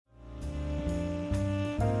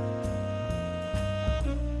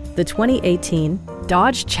the 2018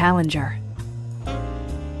 Dodge Challenger.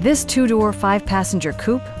 This two-door, five-passenger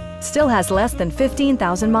coupe still has less than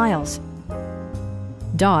 15,000 miles.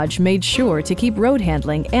 Dodge made sure to keep road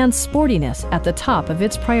handling and sportiness at the top of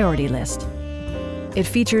its priority list. It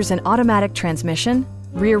features an automatic transmission,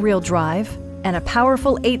 rear-wheel drive, and a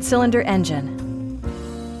powerful 8-cylinder engine.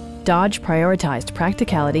 Dodge prioritized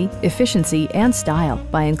practicality, efficiency, and style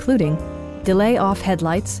by including delay-off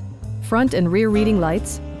headlights, front and rear reading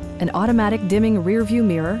lights, an automatic dimming rear-view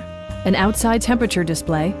mirror, an outside temperature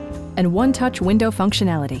display, and one-touch window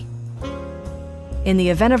functionality. In the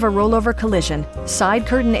event of a rollover collision, side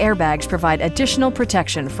curtain airbags provide additional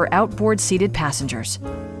protection for outboard seated passengers.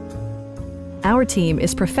 Our team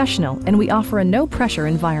is professional and we offer a no-pressure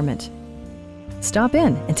environment. Stop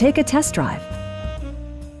in and take a test drive.